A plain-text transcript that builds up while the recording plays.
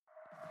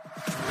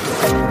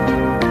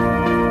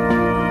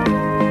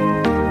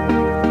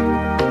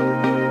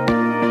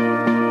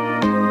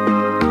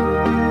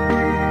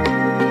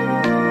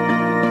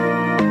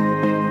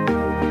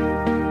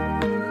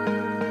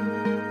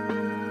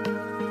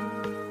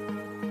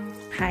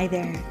Hi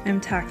there,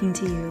 I'm talking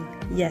to you.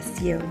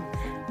 Yes, you.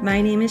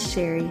 My name is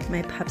Sherry,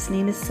 my pup's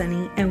name is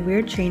Sunny, and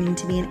we're training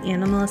to be an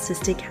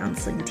animal-assisted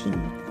counseling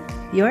team.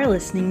 You're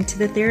listening to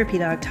the Therapy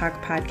Dog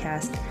Talk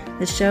podcast,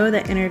 the show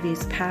that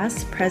interviews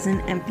past,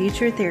 present, and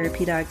future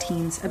therapy dog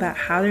teams about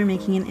how they're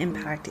making an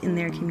impact in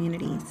their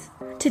communities.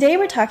 Today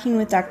we're talking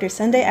with Dr.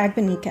 Sunday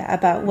Agbonika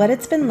about what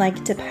it's been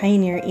like to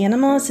pioneer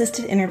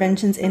animal-assisted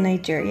interventions in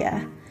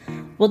Nigeria.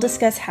 We'll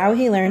discuss how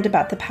he learned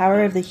about the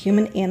power of the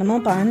human-animal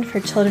bond for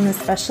children with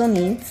special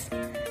needs,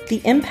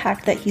 the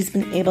impact that he's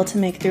been able to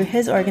make through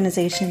his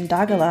organization,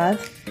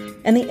 Dogalove,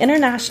 and the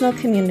international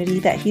community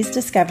that he's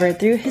discovered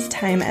through his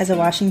time as a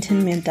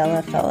Washington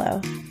Mandela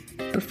Fellow.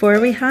 Before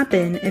we hop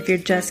in, if you're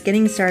just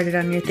getting started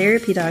on your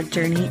therapy dog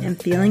journey and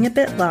feeling a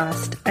bit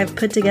lost, I've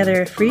put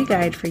together a free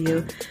guide for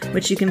you,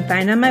 which you can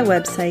find on my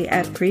website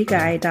at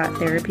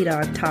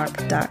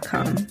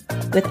freeguide.therapydogtalk.com.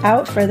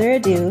 Without further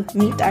ado,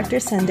 meet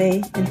Dr.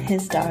 Sunday and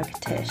his dog,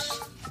 Tish.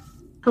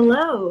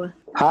 Hello.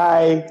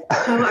 Hi.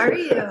 How are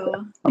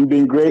you? I'm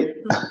doing great.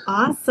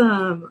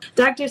 Awesome.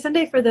 Dr.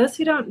 Sunday, for those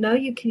who don't know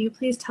you, can you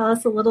please tell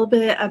us a little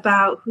bit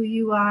about who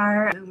you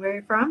are and where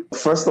you're from?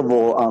 First of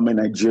all, I'm a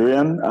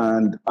Nigerian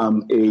and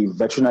I'm a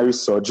veterinary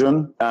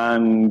surgeon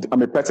and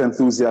I'm a pet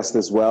enthusiast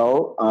as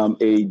well. I'm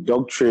a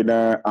dog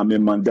trainer. I'm a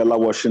Mandela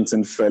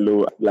Washington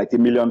Fellow, like a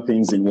million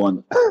things in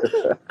one.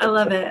 I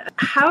love it.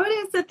 How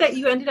is it that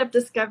you ended up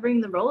discovering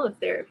the role of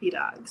therapy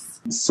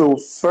dogs? So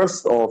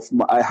first off,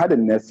 I had a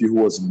nephew who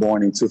was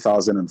born in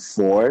 2004.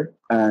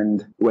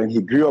 And when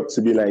he grew up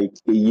to be like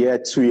a year,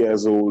 2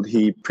 years old,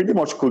 he pretty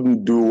much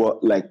couldn't do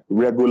what like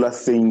regular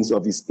things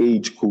of his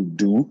age could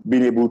do,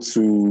 being able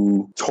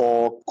to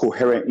talk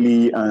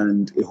coherently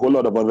and a whole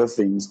lot of other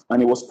things.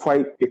 And it was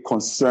quite a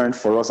concern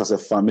for us as a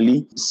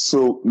family.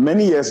 So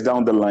many years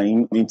down the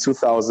line, in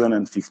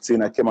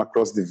 2015, I came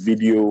across the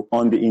video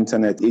on the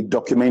internet, a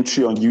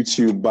documentary on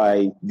YouTube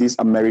by this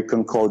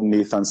American called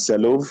Nathan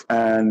Selov.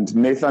 And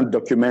Nathan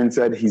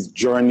documented his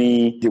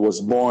journey. He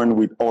was born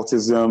with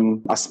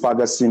autism,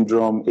 Asperger's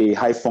syndrome, a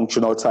high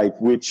functional type,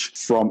 which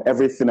from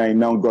everything I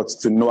now got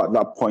to know at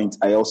that point,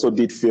 I also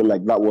did feel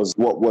like that was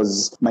what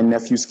was my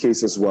nephew's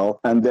case as well.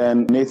 And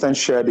then Nathan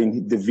shared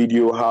in the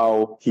video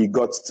how he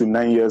got to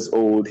 9 years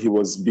old. He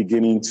was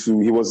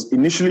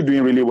initially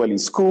doing really well in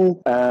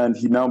school, and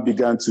he now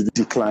began to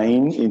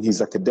decline in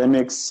his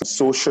academics,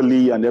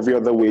 socially, and every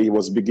other way. He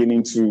was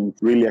beginning to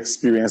really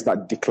experience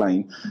that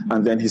decline.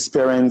 And then his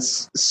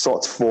parents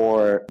sought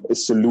for a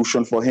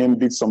solution for him,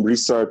 did some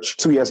research.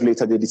 2 years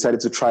later, they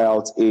decided to try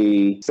out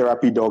a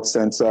therapy dog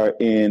center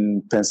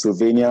in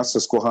Pennsylvania,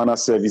 Susquehanna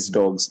Service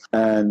Dogs.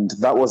 And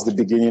that was the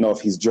beginning of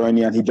his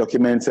journey. And he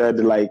documented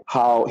like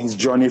how his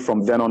journey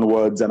from then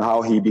onwards and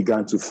how he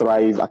began to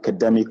thrive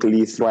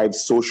academically, thrive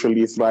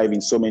socially, thrive in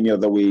so many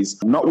other ways.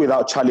 Not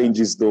without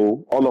challenges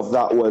though. All of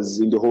that was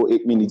in the whole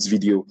 8 minutes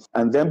video.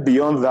 And then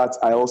beyond that,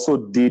 I also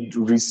did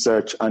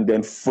research and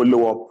then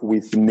follow up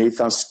with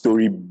Nathan's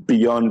story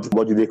beyond,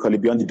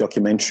 beyond the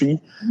documentary.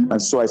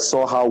 And so I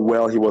saw how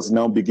well he was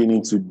now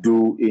beginning to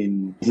do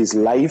in his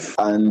life,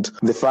 and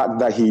the fact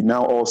that he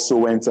now also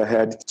went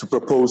ahead to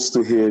propose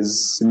to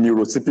his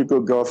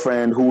neurotypical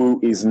girlfriend, who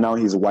is now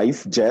his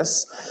wife,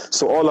 Jess.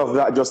 So all of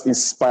that just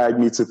inspired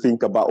me to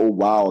think about, oh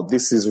wow,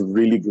 this is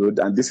really good,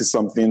 and this is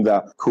something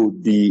that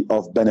could be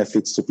of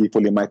benefit to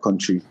people in my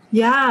country.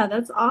 Yeah,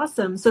 that's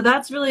awesome. So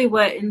that's really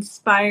what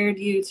inspired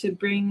you to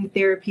bring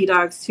therapy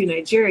dogs to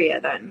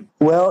Nigeria then?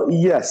 Well,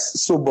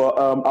 yes. So, but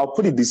I'll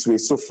put it this way.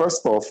 So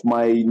first off,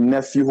 my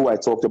nephew who I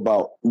talked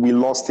about, we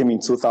lost him in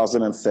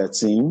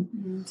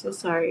 2013. So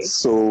sorry.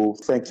 So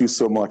thank you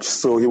so much.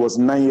 So he was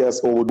 9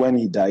 years old when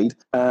he died.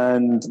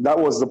 And that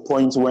was the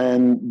point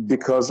when,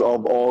 because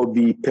of all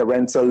the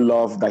parental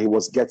love that he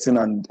was getting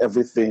and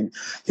everything,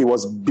 he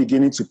was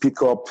beginning to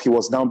pick up. He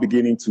was now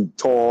beginning to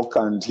talk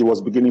and he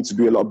was beginning to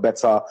do a lot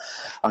better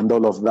and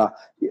all of that.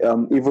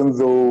 Even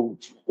though,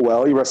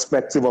 well,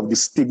 irrespective of the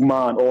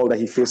stigma and all that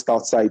he faced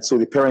outside. So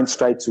the parents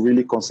tried to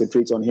really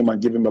concentrate on him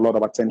and give him a lot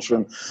of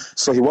attention.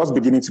 So he was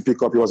beginning to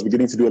pick up, he was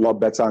beginning to do a lot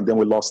better, and then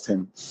we lost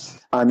him.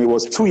 And it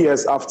was 2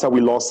 years after we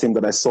lost him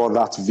that I saw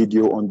that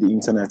video on the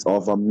internet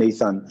of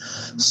Nathan.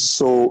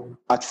 So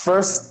at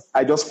first,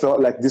 I just felt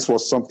like this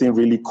was something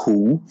really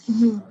cool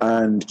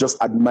and just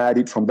admired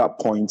it from that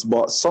point.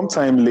 But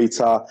sometime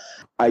later,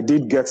 I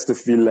did get to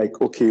feel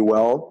like, okay,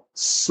 well,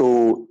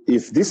 so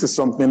if this is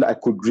something that I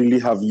could really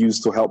have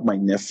used to help my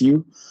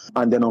nephew,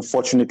 and then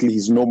unfortunately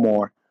he's no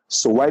more,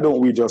 so why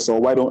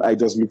don't I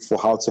just look for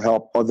how to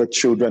help other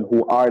children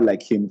who are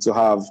like him to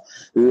have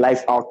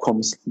life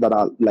outcomes that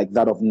are like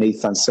that of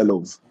Nathan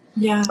Selov?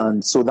 Yeah.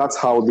 And so that's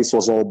how this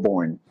was all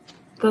born.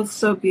 That's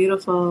so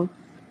beautiful.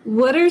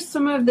 What are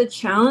some of the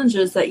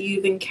challenges that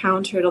you've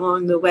encountered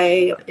along the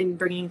way in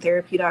bringing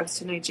therapy dogs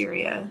to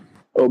Nigeria?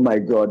 Oh my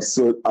God.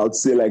 So I would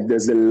say like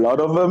there's a lot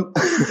of them,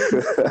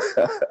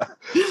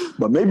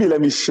 but maybe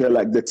let me share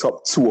like the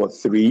top 2 or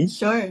 3.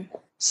 Sure.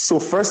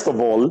 So first of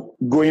all,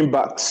 going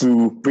back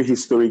to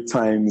prehistoric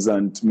times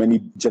and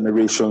many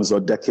generations or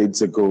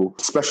decades ago,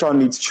 special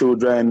needs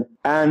children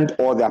and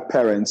or their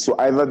parents, so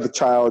either the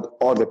child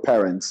or the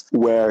parents,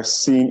 were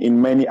seen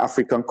in many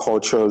African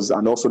cultures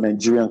and also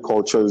Nigerian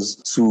cultures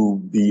to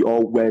be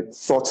or were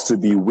thought to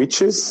be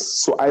witches.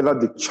 So either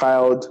the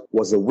child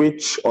was a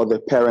witch or the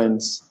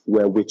parents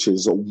were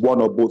witches, or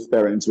one or both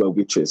parents were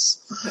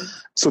witches. Okay.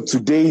 So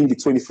today in the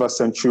 21st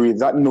century,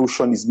 that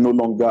notion is no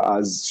longer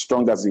as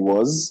strong as it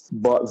was.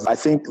 But I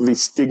think the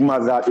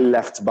stigma that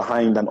left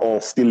behind and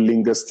all still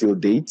lingers till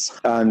date.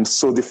 And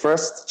so the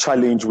first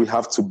challenge we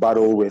have to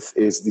battle with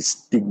is the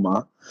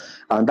stigma.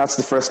 And that's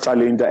the first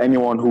challenge that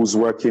anyone who's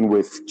working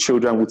with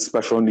children with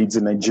special needs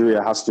in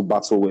Nigeria has to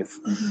battle with.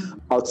 Mm-hmm.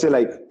 I would say,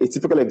 like, a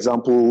typical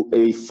example,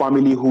 a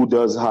family who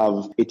does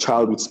have a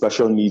child with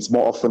special needs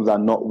more often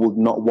than not would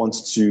not want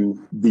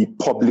to be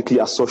publicly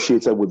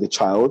associated with the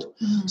child.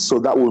 Mm-hmm. So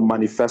that will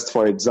manifest,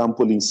 for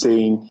example, in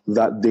saying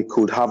that they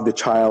could have the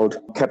child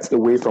kept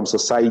away from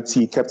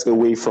society, kept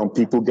away from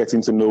people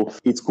getting to know.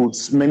 It could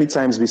many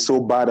times be so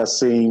bad as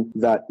saying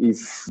that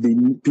if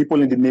the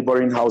people in the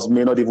neighboring house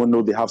may not even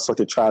know they have such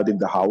a child in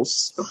the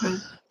house. Okay.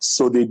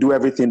 So they do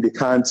everything they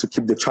can to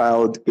keep the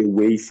child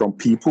away from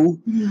people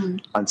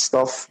and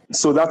stuff.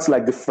 So that's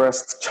like the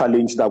first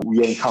challenge that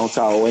we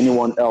encounter, or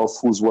anyone else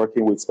who's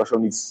working with special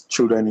needs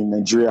children in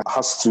Nigeria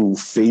has to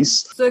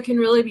face. So it can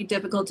really be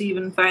difficult to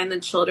even find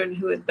the children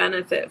who would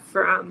benefit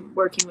from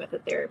working with a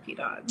therapy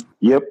dog.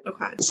 Yep.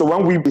 Okay. So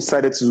when we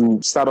decided to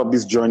start up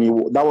this journey,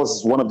 that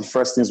was one of the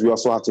first things we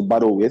also had to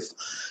battle with,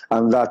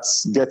 and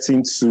that's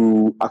getting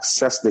to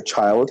access the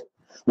child.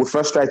 We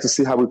first tried to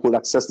see how we could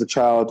access the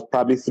child,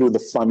 probably through the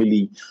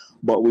family,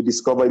 but we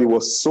discovered it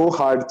was so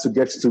hard to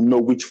get to know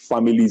which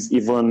families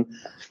even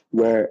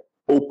were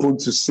open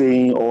to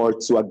saying or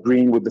to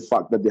agreeing with the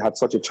fact that they had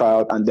such a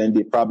child, and then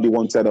they probably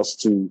wanted us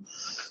to.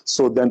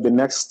 So then the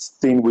next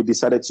thing we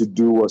decided to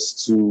do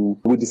was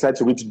we decided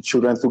to reach the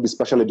children through the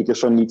special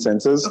education needs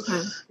centers.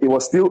 Okay. It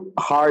was still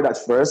hard at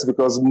first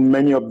because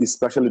many of the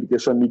special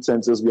education needs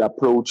centers we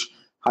approached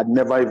had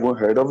never even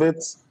heard of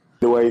it.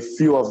 There were a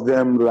few of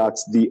them that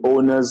the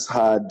owners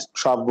had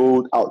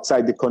traveled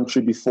outside the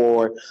country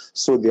before,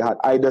 so they had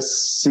either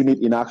seen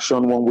it in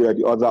action one way or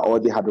the other, or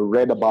they had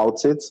read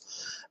about it.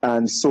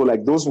 And so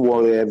like those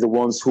were the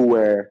ones who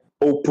were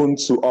open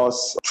to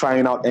us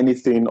trying out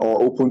anything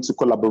or open to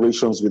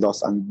collaborations with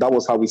us. And that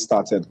was how we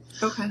started.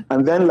 Okay.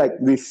 And then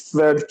like the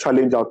third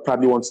challenge I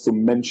probably want to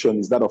mention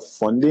is that of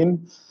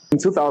funding. In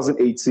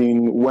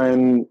 2018,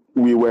 when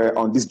we were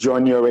on this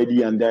journey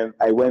already, and then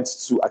I went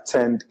to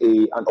attend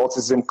an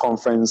autism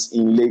conference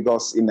in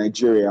Lagos in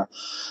Nigeria,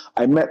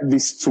 I met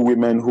these two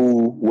women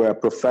who were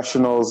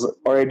professionals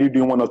already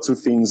doing one or two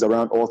things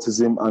around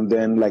autism. And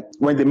then like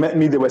when they met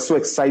me, they were so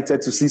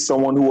excited to see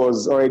someone who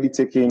was already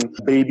taking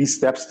baby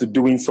steps to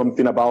doing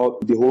something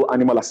about the whole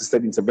animal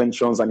assisted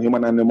interventions and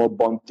human animal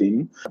bond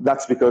thing.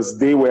 That's because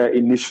they were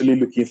initially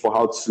looking for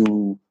how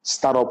to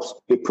start up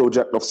a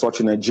project of such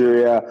in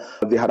Nigeria.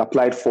 They had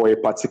applied for a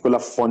particular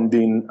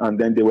funding, and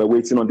then they were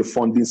waiting on the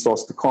funding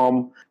source to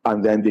come,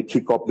 and then they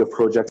kick up the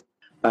project.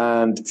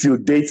 And till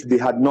date, they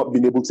had not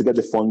been able to get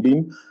the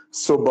funding.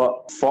 So,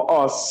 but for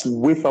us,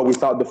 with or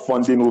without the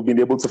funding, we've been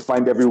able to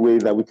find every way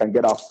that we can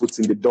get our foot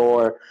in the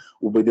door.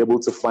 We've been able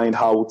to find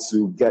how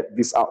to get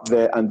this out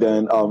there. And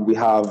then we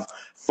have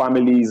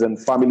families and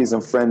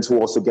friends who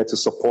also get to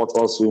support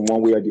us in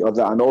one way or the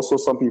other. And also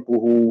some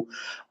people who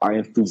are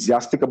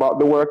enthusiastic about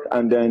the work,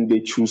 and then they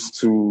choose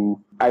to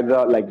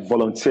either like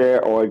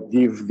volunteer or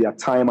give their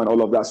time and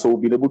all of that. So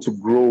we've been able to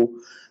grow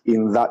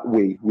in that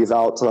way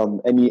without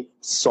any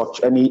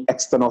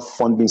external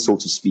funding, so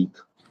to speak.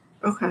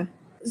 Okay.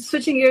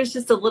 Switching gears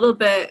just a little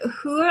bit,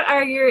 who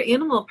are your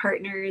animal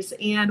partners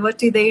and what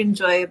do they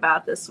enjoy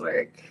about this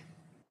work?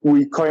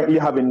 We currently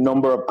have a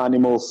number of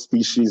animal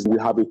species. We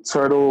have a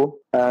turtle,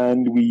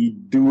 and we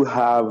do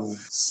have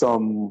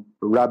some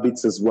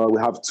rabbits as well. We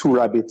have two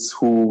rabbits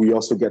who we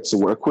also get to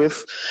work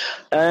with.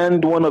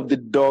 And one of the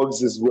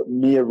dogs is with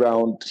me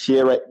around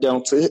here right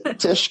down to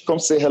Tish. Come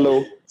say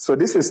hello. So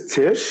this is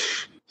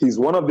Tish. He's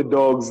one of the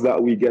dogs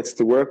that we get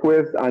to work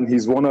with, and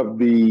he's one of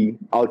the,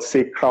 I would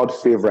say, crowd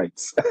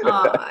favorites.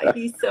 Aw,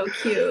 he's so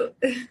cute.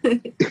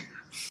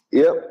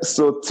 Yep.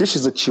 So Tish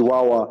is a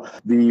Chihuahua,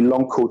 the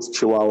long coat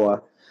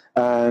Chihuahua.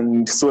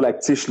 And so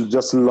like Tish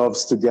just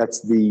loves to get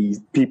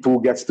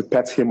gets to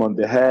pet him on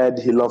the head.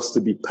 He loves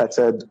to be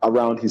petted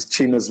around his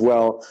chin as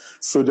well.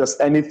 So just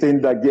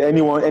anything that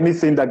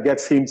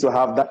gets him to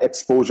have that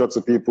exposure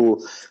to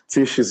people,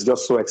 Tish is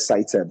just so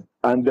excited.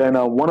 And then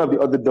one of the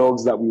other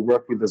dogs that we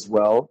work with as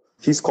well,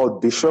 he's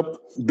called Bishop.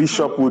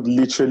 Bishop would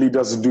literally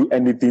just do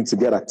anything to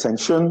get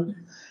attention.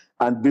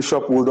 And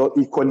Bishop would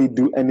equally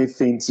do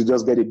anything to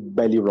just get a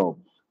belly rub.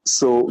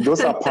 So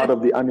those are part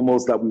of the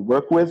animals that we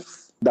work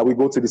with, that we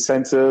go to the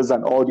centers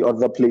and all the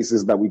other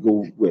places that we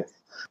go with.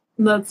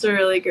 That's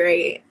really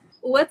great.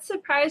 What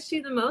surprised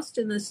you the most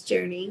in this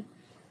journey?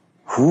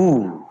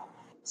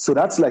 So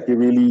that's like a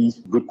really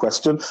good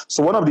question.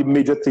 So one of the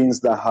major things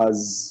that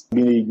has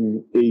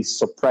been a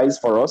surprise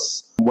for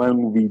us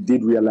when we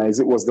did realize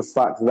it was the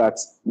fact that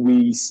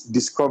we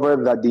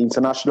discovered that the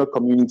international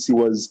community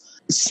was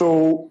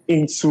so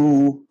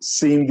into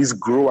seeing this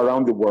grow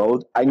around the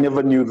world. I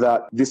never knew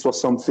that this was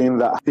something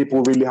that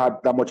people really had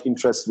that much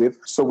interest with.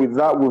 So with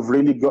that, we've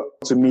really got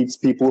to meet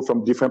people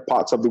from different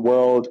parts of the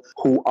world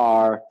who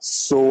are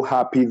so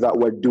happy that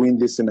we're doing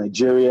this in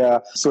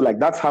Nigeria. So like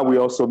that's how we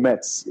also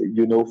met,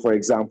 for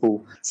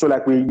example. So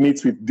like we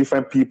meet with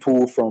different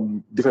people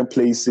from different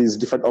places,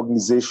 different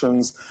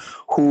organizations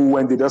who,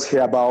 when they just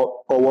hear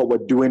about what we're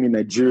doing in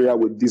Nigeria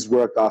with this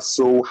work, are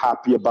so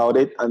happy about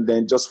it and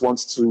then just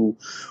wants to,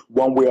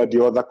 one way or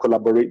the other,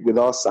 collaborate with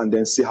us and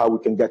then see how we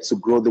can get to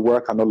grow the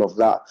work and all of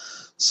that.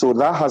 So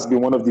that has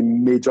been one of the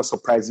major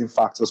surprising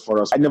factors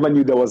for us. I never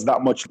knew there was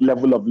that much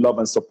level of love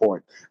and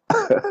support.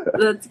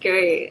 That's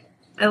great.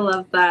 I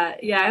love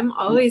that. Yeah, I'm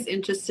always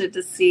interested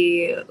to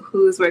see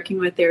who's working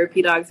with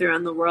therapy dogs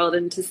around the world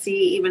and to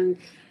see even,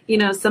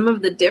 some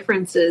of the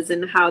differences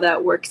in how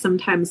that work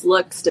sometimes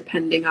looks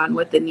depending on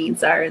what the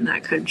needs are in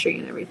that country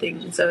and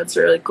everything. So it's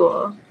really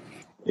cool.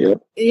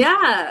 Yep.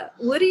 Yeah.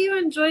 What do you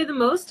enjoy the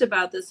most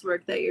about this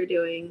work that you're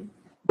doing?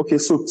 Okay,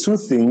 so two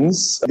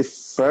things. The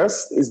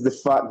first is the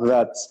fact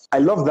that I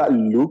love that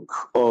look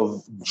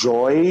of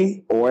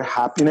joy or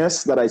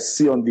happiness that I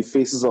see on the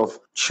faces of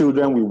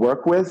children we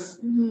work with.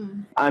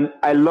 Mm-hmm. And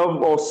I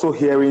love also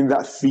hearing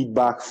that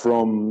feedback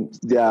from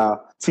their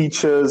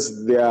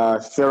teachers, their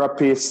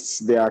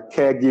therapists, their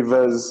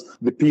caregivers,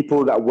 the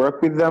people that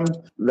work with them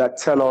that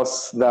tell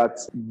us that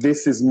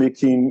this is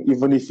making,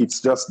 even if it's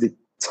just the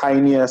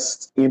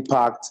tiniest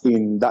impact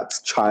in that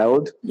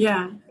child.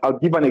 Yeah. I'll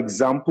give an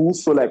example.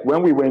 So like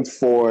when we went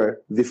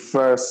for the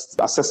first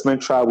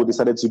assessment trial we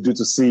decided to do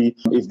to see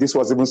if this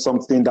was even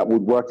something that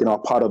would work in our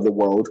part of the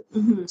world.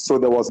 Mm-hmm. So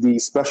there was the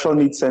special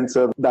needs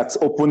center that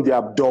opened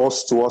their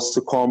doors to us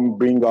to come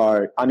bring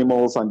our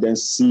animals and then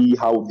see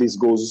how this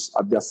goes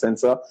at their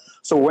center.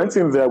 So we went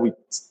in there with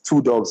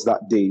 2 dogs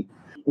that day.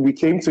 We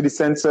came to the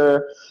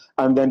center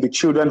and then the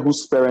children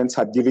whose parents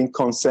had given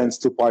consent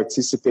to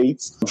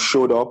participate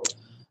showed up.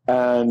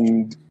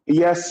 And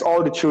yes,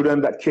 all the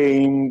children that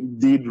came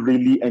did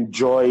really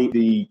enjoy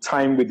the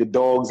time with the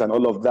dogs and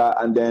all of that.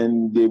 And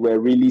then they were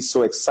really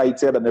so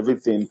excited and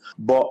everything.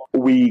 But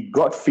we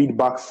got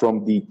feedback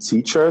from the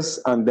teachers,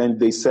 and then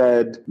they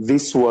said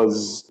this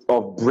was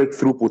of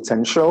breakthrough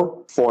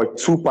potential for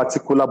 2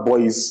 particular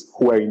boys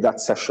who were in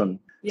that session.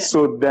 Yeah.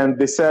 So then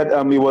they said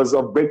it was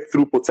of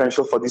breakthrough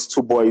potential for these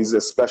 2 boys,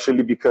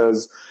 especially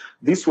because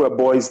these were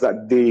boys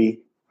that they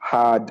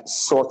had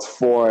sought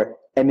for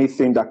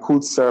anything that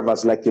could serve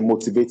as like a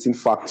motivating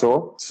factor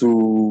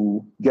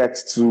to get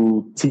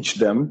to teach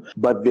them,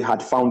 but they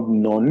had found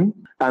none.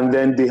 And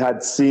then they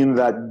had seen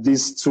that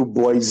these 2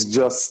 boys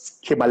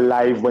just came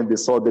alive when they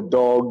saw the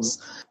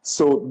dogs.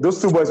 So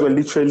those 2 boys were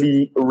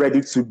literally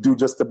ready to do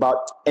just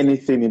about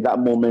anything in that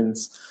moment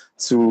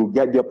to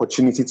get the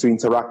opportunity to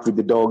interact with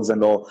the dogs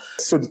and all.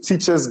 So the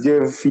teachers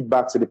gave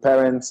feedback to the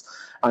parents,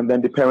 and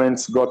then the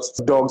parents got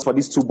dogs for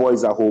these 2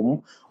 boys at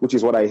home, which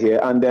is what I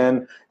hear. And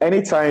then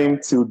anytime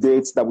till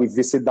date that we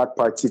visit that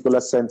particular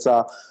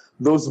center,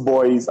 those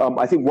boys,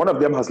 I think one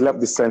of them has left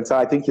the center.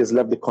 I think he has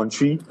left the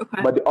country.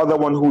 Okay. But the other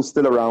one who's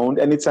still around,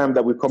 anytime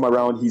that we come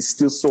around, he's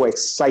still so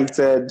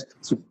excited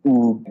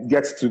to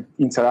get to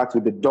interact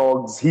with the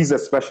dogs. He's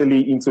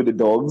especially into the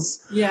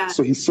dogs. Yeah.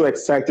 So he's so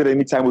excited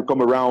anytime we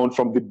come around,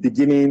 from the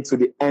beginning to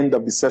the end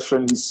of the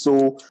session. He's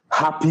so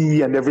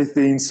happy and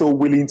everything, so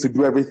willing to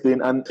do everything.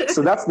 And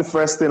so that's the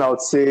first thing I would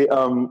say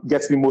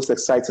gets me most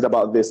excited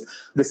about this.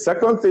 The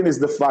second thing is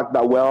the fact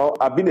that, well,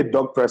 I've been a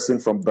dog person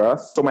from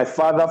birth. So my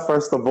father,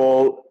 first of all,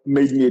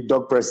 made me a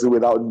dog person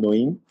without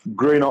knowing.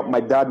 Growing up,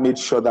 my dad made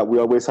sure that we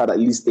always had at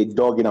least a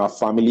dog in our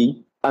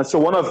family. And so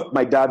one of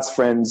my dad's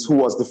friends, who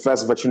was the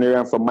first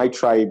veterinarian from my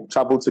tribe,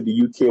 traveled to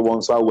the UK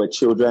once while we were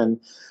children.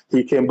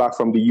 He came back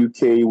from the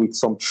UK with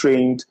some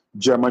trained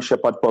German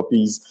Shepherd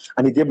puppies,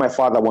 and he gave my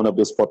father one of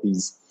those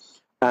puppies.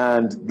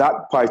 And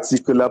that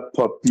particular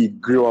puppy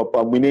grew up,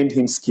 and we named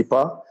him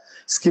Skipper.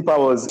 Skipper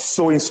was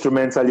so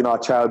instrumental in our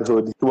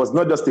childhood. He was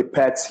not just a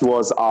pet, he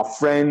was our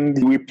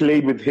friend. We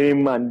played with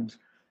him, and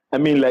I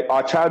mean, like,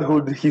 our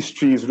childhood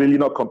history is really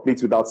not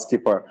complete without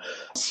Skipper.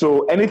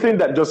 So anything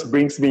that just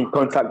brings me in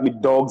contact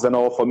with dogs and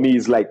all, for me,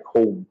 is like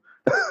home.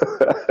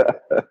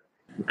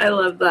 I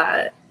love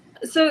that.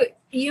 So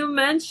you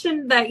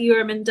mentioned that you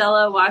were a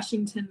Mandela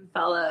Washington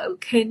Fellow.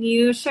 Can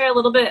you share a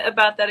little bit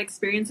about that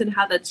experience and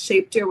how that's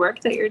shaped your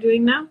work that you're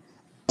doing now?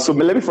 So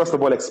let me first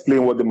of all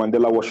explain what the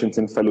Mandela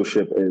Washington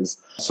Fellowship is.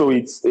 So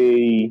it's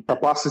a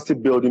capacity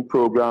building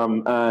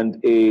program and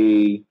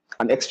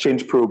an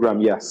exchange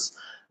program, yes,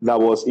 that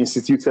was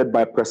instituted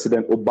by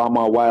President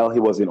Obama while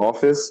he was in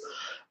office.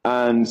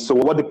 And so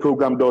what the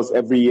program does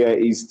every year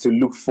is to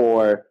look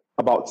for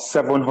about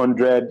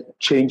 700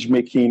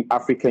 change-making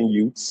African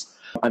youths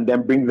and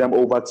then bring them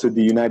over to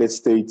the United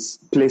States,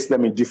 place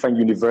them in different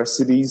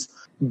universities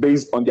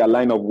based on their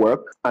line of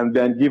work, and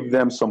then give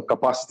them some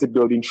capacity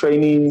building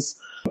trainings,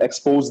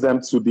 expose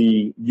them to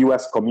the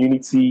US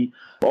community,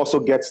 also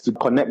get to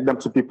connect them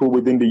to people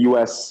within the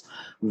US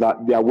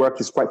that their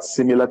work is quite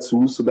similar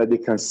to, so that they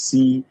can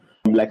see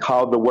like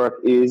how the work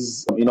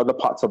is in other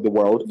parts of the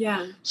world.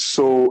 Yeah.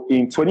 So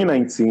in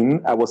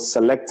 2019, I was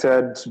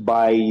selected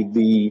by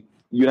the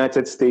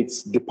United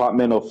States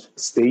Department of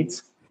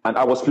State, and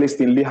I was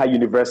placed in Lehigh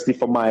University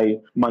for my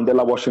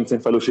Mandela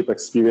Washington Fellowship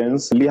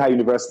experience. Lehigh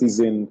University is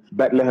in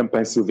Bethlehem,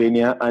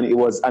 Pennsylvania, and it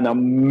was an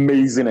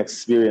amazing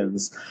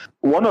experience.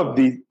 One of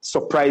the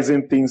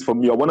surprising things for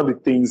me, or one of the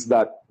things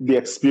that the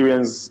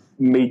experience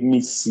made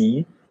me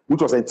see,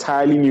 which was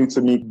entirely new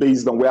to me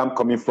based on where I'm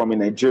coming from in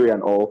Nigeria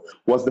and all,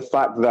 was the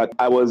fact that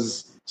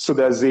so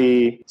there's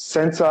a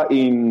center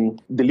in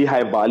the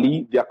Lehigh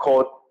Valley. They're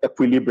called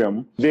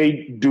Equilibrium.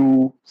 They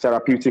do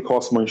therapeutic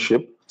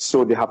horsemanship.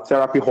 So they have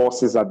therapy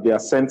horses at their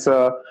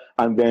center,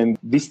 and then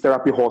these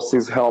therapy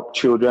horses help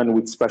children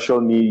with special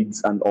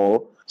needs and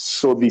all.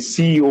 So the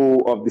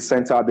CEO of the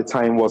center at the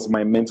time was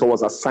my mentor,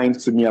 was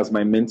assigned to me as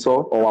my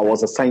mentor, or I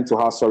was assigned to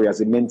her,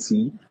 as a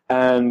mentee.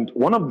 And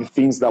one of the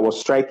things that was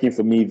striking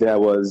for me there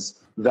was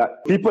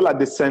that people at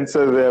the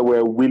center there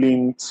were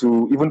willing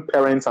to, even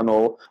parents and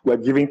all, were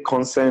giving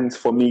consent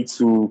for me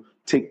to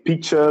take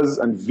pictures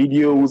and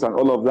videos and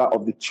all of that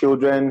of the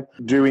children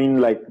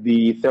during like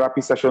the therapy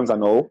sessions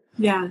and all.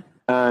 Yeah.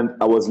 And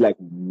I was like,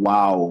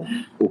 wow,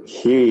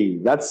 okay,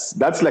 that's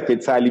like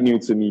entirely new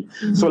to me.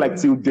 Mm-hmm. So like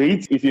till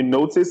date, if you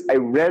notice, I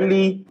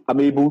rarely am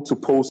able to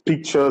post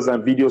pictures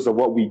and videos of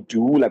what we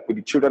do, like with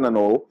the children and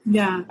all.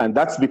 Yeah. And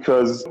that's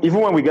because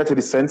even when we get to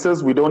the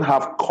centers, we don't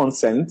have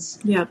consent,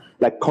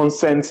 like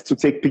consent to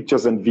take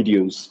pictures and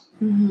videos.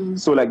 Mm-hmm.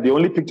 So like the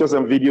only pictures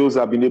and videos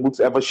I've been able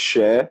to ever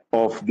share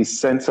of the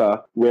center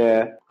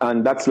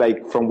and that's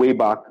like from way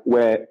back,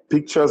 were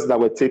pictures that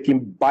were taken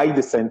by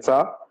the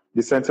center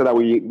that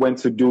we went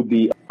to do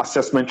the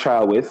assessment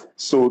trial with.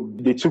 So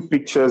they took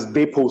pictures,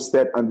 they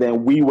posted, and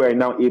then we were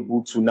now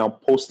able to now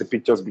post the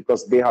pictures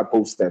because they had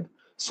posted.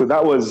 So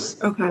that was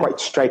quite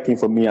striking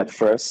for me at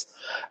first.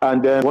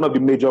 And then one of the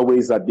major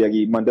ways that the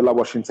Mandela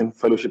Washington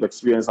Fellowship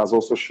experience has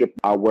also shaped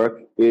our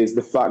work is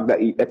the fact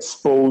that it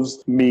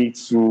exposed me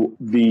to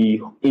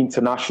the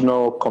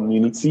international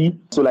community.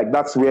 So like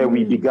that's where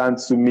we began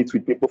to meet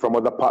with people from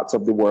other parts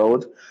of the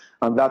world.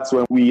 And that's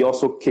when we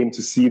also came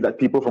to see that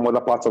people from other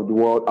parts of the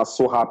world are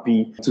so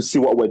happy to see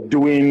what we're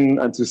doing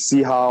and to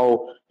see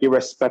how,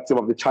 irrespective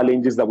of the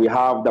challenges that we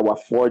have, that we're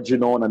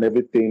forging on and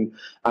everything.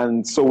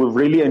 And so we've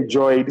really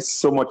enjoyed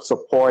so much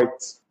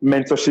support,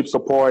 mentorship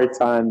support,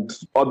 and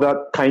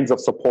other kinds of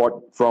support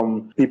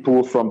from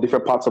people from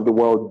different parts of the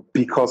world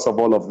because of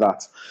all of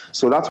that.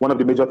 So that's one of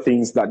the major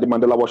things that the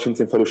Mandela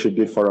Washington Fellowship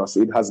did for us.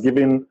 It has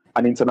given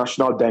an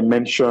international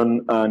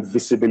dimension and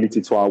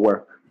visibility to our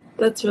work.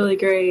 That's really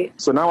great.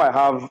 So now I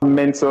have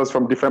mentors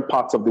from different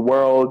parts of the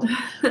world,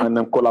 and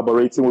I'm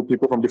collaborating with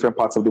people from different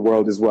parts of the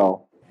world as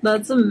well.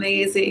 That's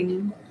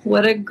amazing.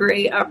 What a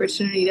great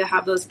opportunity to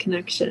have those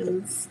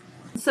connections.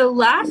 So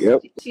last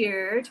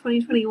year,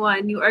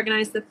 2021, you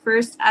organized the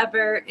first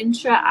ever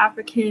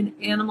Intra-African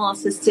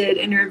Animal-Assisted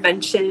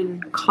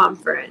Intervention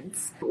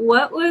Conference.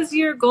 What was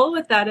your goal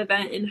with that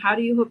event, and how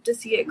do you hope to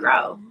see it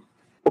grow?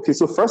 Okay,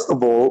 so first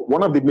of all,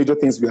 one of the major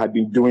things we had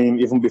been doing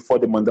even before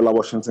the Mandela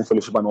Washington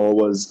Fellowship and all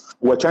was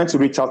we're trying to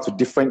reach out to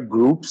different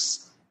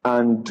groups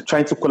and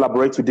trying to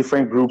collaborate with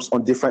different groups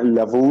on different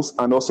levels,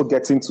 and also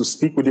getting to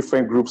speak with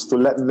different groups to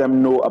let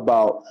them know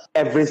about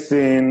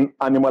everything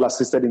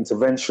animal-assisted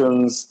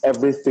interventions,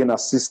 everything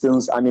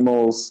assistance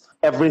animals,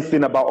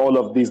 everything about all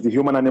of this, the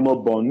human-animal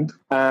bond.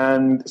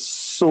 And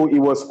so it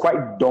was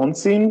quite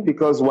daunting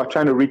because we're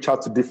trying to reach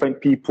out to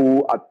different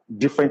people at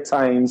different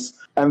times.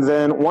 And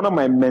then one of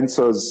my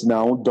mentors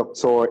now,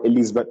 Dr.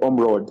 Elizabeth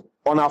Omrod,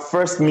 on our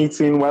first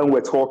meeting when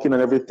we're talking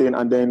and everything,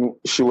 and then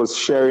she was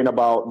sharing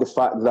about the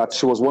fact that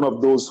she was one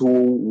of those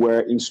who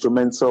were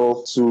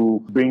instrumental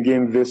to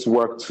bringing this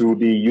work to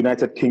the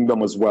United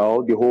Kingdom as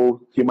well, the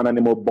whole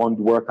human-animal bond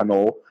work and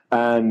all.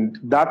 And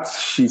that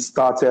she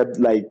started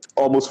like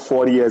almost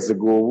 40 years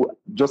ago,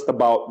 just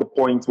about the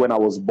point when I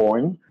was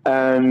born.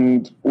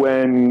 And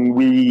when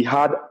we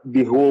had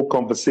the whole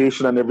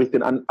conversation and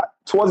everything, and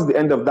towards the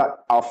end of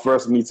that, our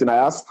first meeting, I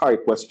asked her a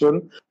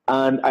question.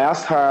 And I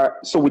asked her,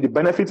 so with the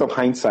benefit of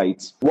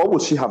hindsight, what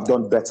would she have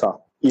done better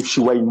if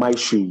she were in my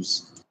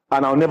shoes?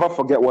 And I'll never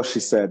forget what she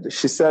said.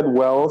 She said,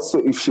 well,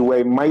 so if she were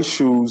in my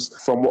shoes,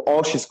 from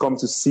all she's come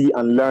to see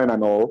and learn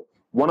and all,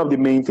 one of the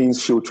main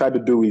things she'll try to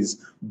do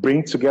is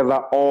bring together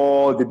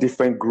all the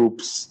different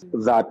groups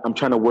that I'm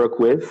trying to work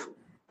with,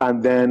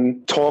 and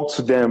then talk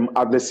to them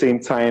at the same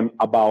time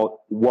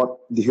about what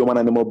the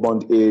human-animal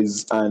bond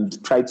is,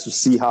 and try to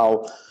see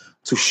how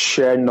to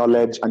share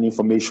knowledge and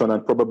information,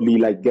 and probably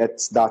like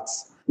get that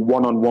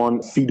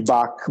one-on-one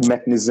feedback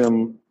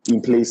mechanism in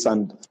place.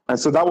 And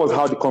so that was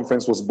how the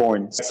conference was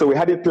born. So we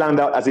had it planned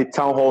out as a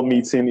town hall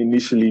meeting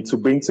initially to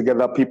bring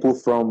together people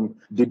from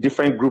the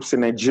different groups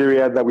in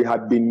Nigeria that we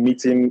had been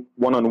meeting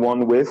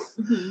one-on-one with.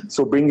 Mm-hmm.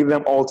 So bringing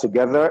them all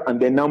together,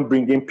 and then now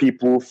bringing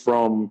people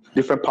from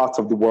different parts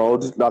of the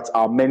world that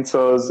are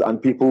mentors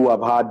and people who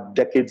have had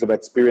decades of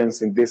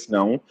experience in this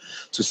now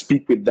to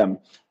speak with them.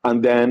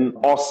 And then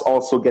us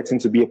also getting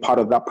to be a part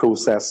of that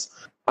process.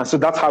 And so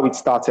that's how it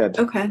started.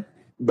 Okay.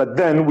 But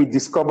then we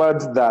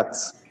discovered that,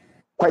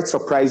 quite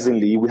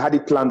surprisingly, we had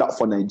it planned out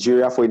for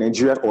Nigeria, for a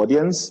Nigerian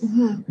audience.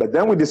 Mm-hmm. But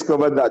then we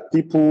discovered that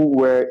people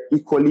were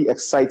equally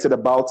excited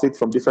about it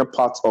from different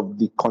parts of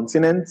the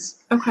continent.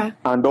 Okay.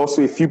 And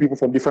also a few people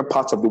from different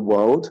parts of the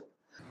world.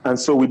 And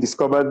so we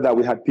discovered that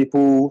we had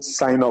people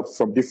sign up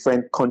from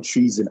different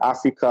countries in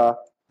Africa.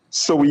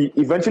 So we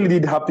eventually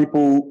did have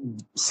people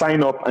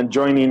sign up and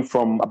join in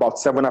from about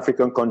 7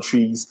 African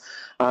countries.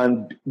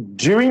 And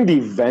during the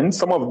event,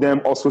 some of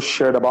them also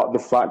shared about the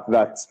fact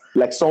that,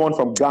 like someone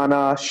from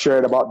Ghana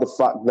shared about the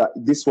fact that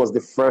this was the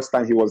first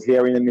time he was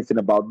hearing anything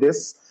about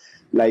this.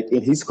 Like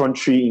in his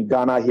country, in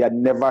Ghana, he had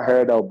never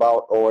heard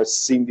about or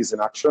seen this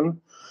in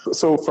action.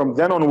 So from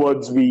then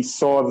onwards, we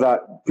saw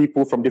that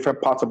people from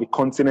different parts of the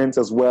continent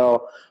as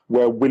well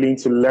were willing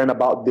to learn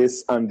about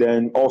this and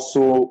then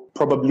also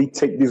probably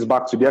take this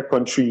back to their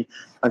country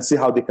and see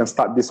how they can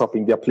start this up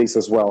in their place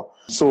as well.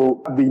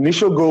 So the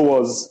initial goal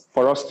was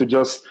for us to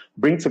just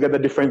bring together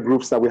different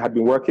groups that we had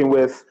been working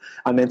with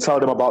and then tell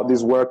them about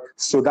this work.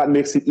 So that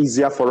makes it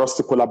easier for us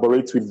to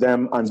collaborate with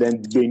them, and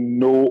then they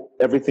know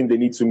everything they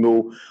need to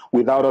know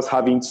without us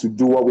having to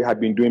do what we had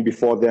been doing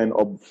before then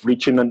of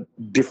reaching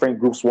different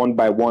groups one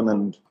by one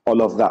and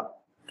all of that.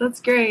 That's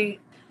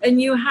great. And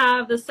you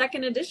have the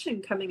second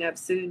edition coming up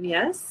soon,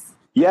 yes?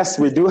 Yes,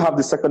 we do have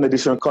the second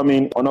edition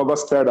coming on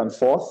August 3rd and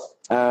 4th.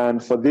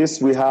 And for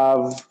this, we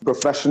have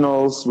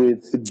professionals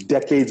with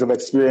decades of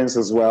experience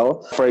as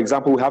well. For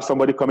example, we have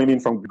somebody coming in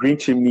from Green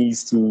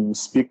Chimneys to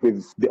speak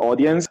with the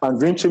audience. And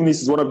Green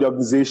Chimneys is one of the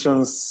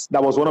organizations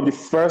that was one of the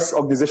first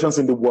organizations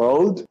in the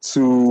world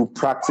to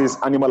practice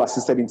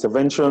animal-assisted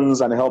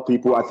interventions and help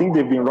people. I think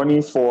they've been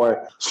running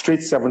for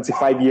straight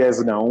 75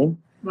 years now.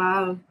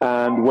 Wow.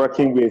 And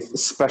working with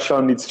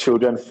special needs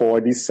children for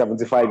these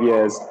 75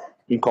 years,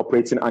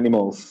 incorporating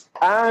animals.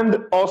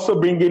 And also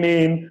bringing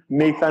in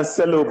Nathan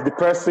Selop, the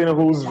person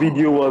whose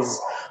video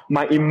was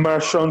my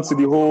immersion to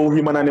the whole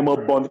human-animal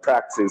bond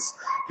practice.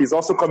 He's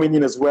also coming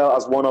in as well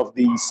as one of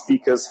the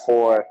speakers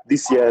for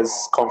this year's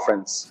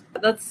conference.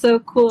 That's so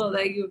cool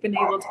that you've been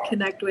able to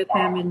connect with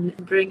him and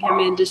bring him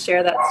in to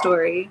share that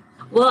story.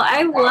 Well,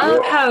 I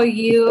love how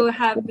you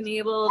have been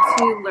able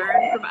to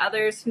learn from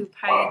others who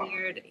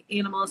pioneered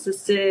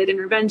animal-assisted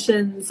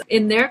interventions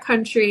in their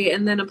country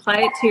and then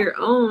apply it to your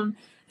own.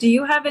 Do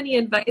you have any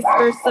advice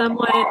for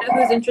someone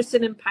who's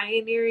interested in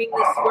pioneering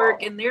this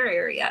work in their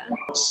area?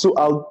 So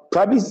I'll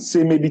probably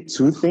say maybe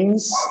 2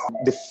 things.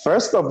 The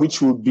first of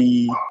which would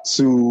be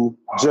to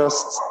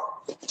just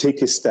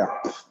take a step.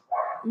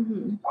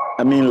 Mm-hmm.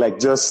 I mean, like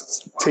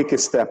just take a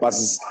step.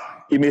 As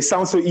it may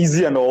sound so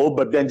easy and all,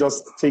 but then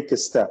just take a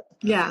step.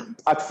 Yeah.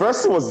 At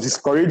first it was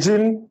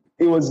discouraging.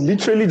 It was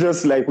literally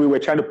just like we were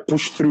trying to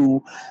push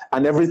through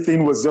and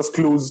everything was just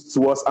closed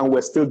to us and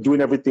we're still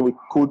doing everything we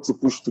could to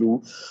push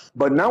through.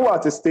 But now we're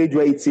at a stage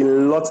where it's a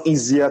lot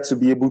easier to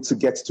be able to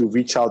get to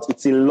reach out.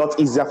 It's a lot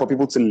easier for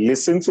people to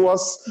listen to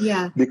us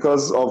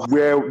because of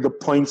where the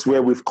points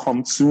where we've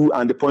come to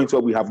and the point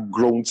where we have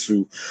grown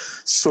to.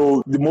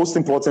 So the most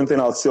important thing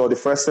I'll say, or the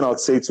first thing I'll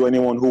say to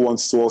anyone who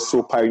wants to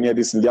also pioneer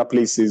this in their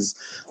place is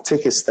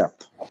take a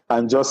step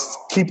and just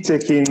keep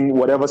taking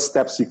whatever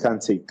steps you can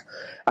take.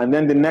 And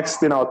then the next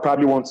thing I would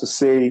probably want to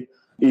say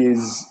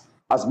is,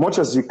 as much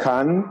as you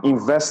can,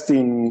 invest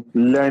in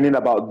learning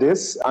about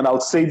this. And I'll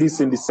say this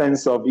in the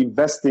sense of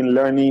invest in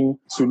learning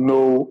to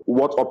know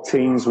what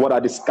obtains, what are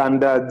the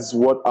standards,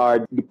 what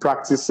are the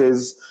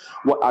practices,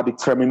 what are the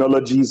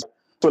terminologies.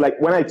 So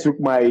like when I took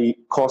my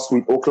course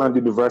with Oakland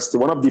University,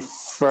 one of the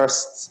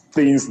first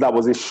things that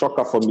was a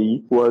shocker for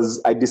me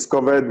was I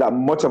discovered that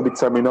much of the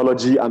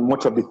terminology and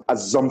much of the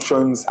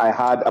assumptions I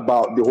had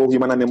about the whole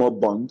human-animal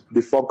bond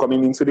before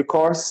coming into the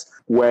course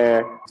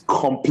were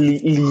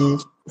completely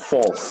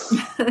false.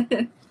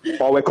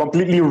 Or were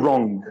completely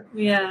wrong.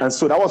 Yeah. And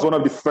so that was one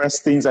of the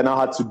first things I now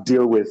had to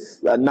deal with.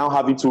 Now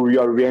having to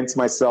reorient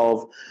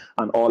myself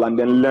and all, and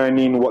then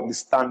learning what the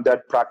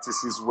standard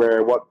practices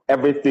were, what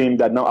everything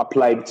that now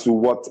applied to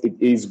what it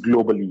is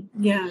globally.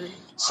 Yeah.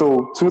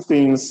 So 2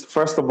 things.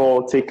 First of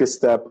all, take a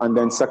step. And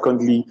then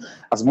secondly,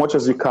 as much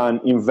as you can,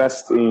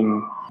 invest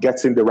in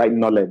getting the right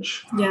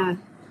knowledge. Yeah.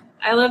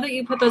 I love that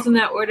you put those in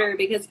that order,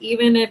 because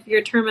even if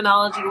your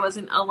terminology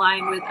wasn't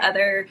aligned with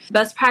other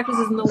best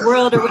practices in the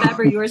world or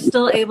whatever, you were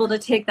still able to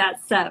take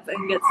that step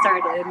and get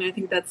started. And I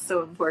think that's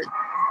so important.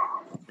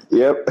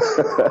 Yep.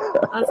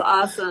 That's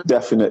awesome.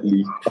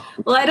 Definitely.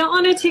 Well, I don't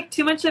want to take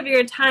too much of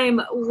your time.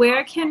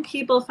 Where can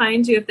people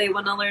find you if they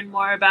want to learn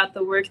more about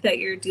the work that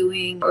you're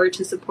doing or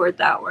to support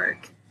that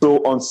work? So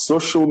on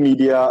social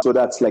media, so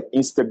that's like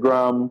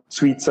Instagram,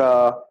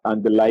 Twitter,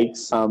 and the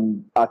likes,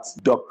 at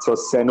Dr.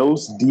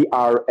 Senos,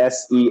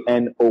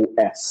 DRSENOS.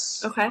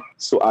 Okay.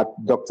 So at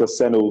Dr.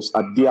 Senos,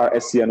 at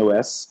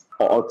DRSENOS.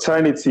 Or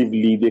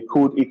alternatively, they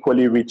could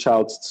equally reach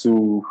out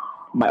to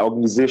my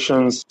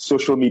organization's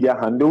social media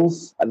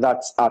handles.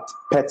 That's at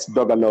Pet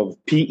Dogalove,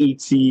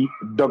 PET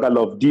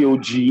Dogalove,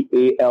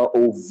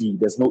 DOGALOV.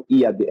 There's no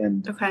E at the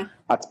end. Okay.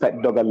 At Pet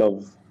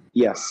Dogalove.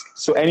 Yes.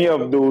 So any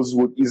of those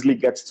would easily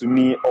get to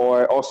me,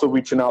 or also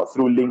reaching out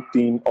through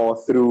LinkedIn or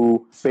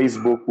through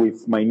Facebook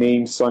with my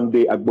name,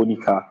 Sunday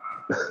Agbonika.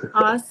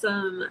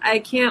 Awesome. I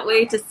can't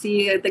wait to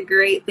see the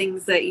great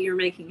things that you're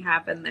making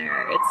happen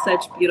there. It's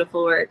such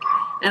beautiful work.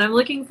 And I'm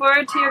looking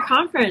forward to your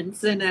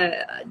conference in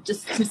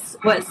just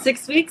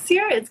 6 weeks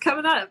here? It's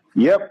coming up.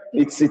 Yep.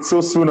 It's so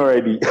soon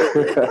already.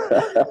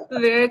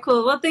 Very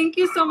cool. Well, thank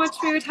you so much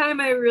for your time.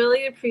 I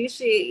really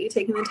appreciate you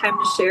taking the time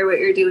to share what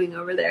you're doing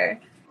over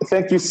there.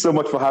 Thank you so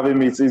much for having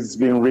me. It's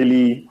been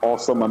really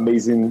awesome,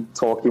 amazing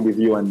talking with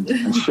you and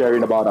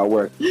sharing about our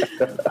work.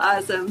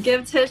 Awesome.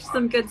 Give Tish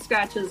some good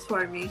scratches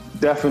for me.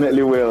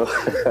 Definitely will.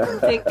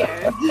 Take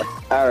care.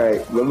 All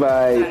right.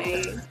 Bye-bye.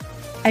 Bye.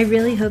 I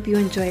really hope you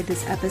enjoyed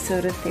this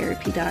episode of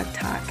Therapy Dog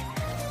Talk.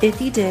 If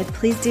you did,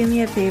 please do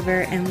me a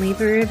favor and leave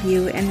a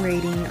review and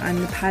rating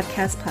on the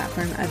podcast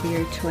platform of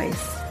your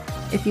choice.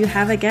 If you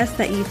have a guest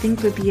that you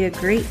think would be a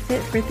great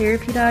fit for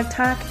Therapy Dog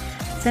Talk,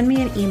 send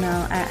me an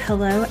email at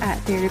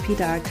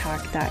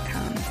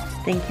hello@therapydogtalk.com.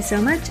 Thank you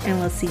so much, and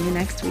we'll see you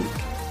next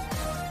week.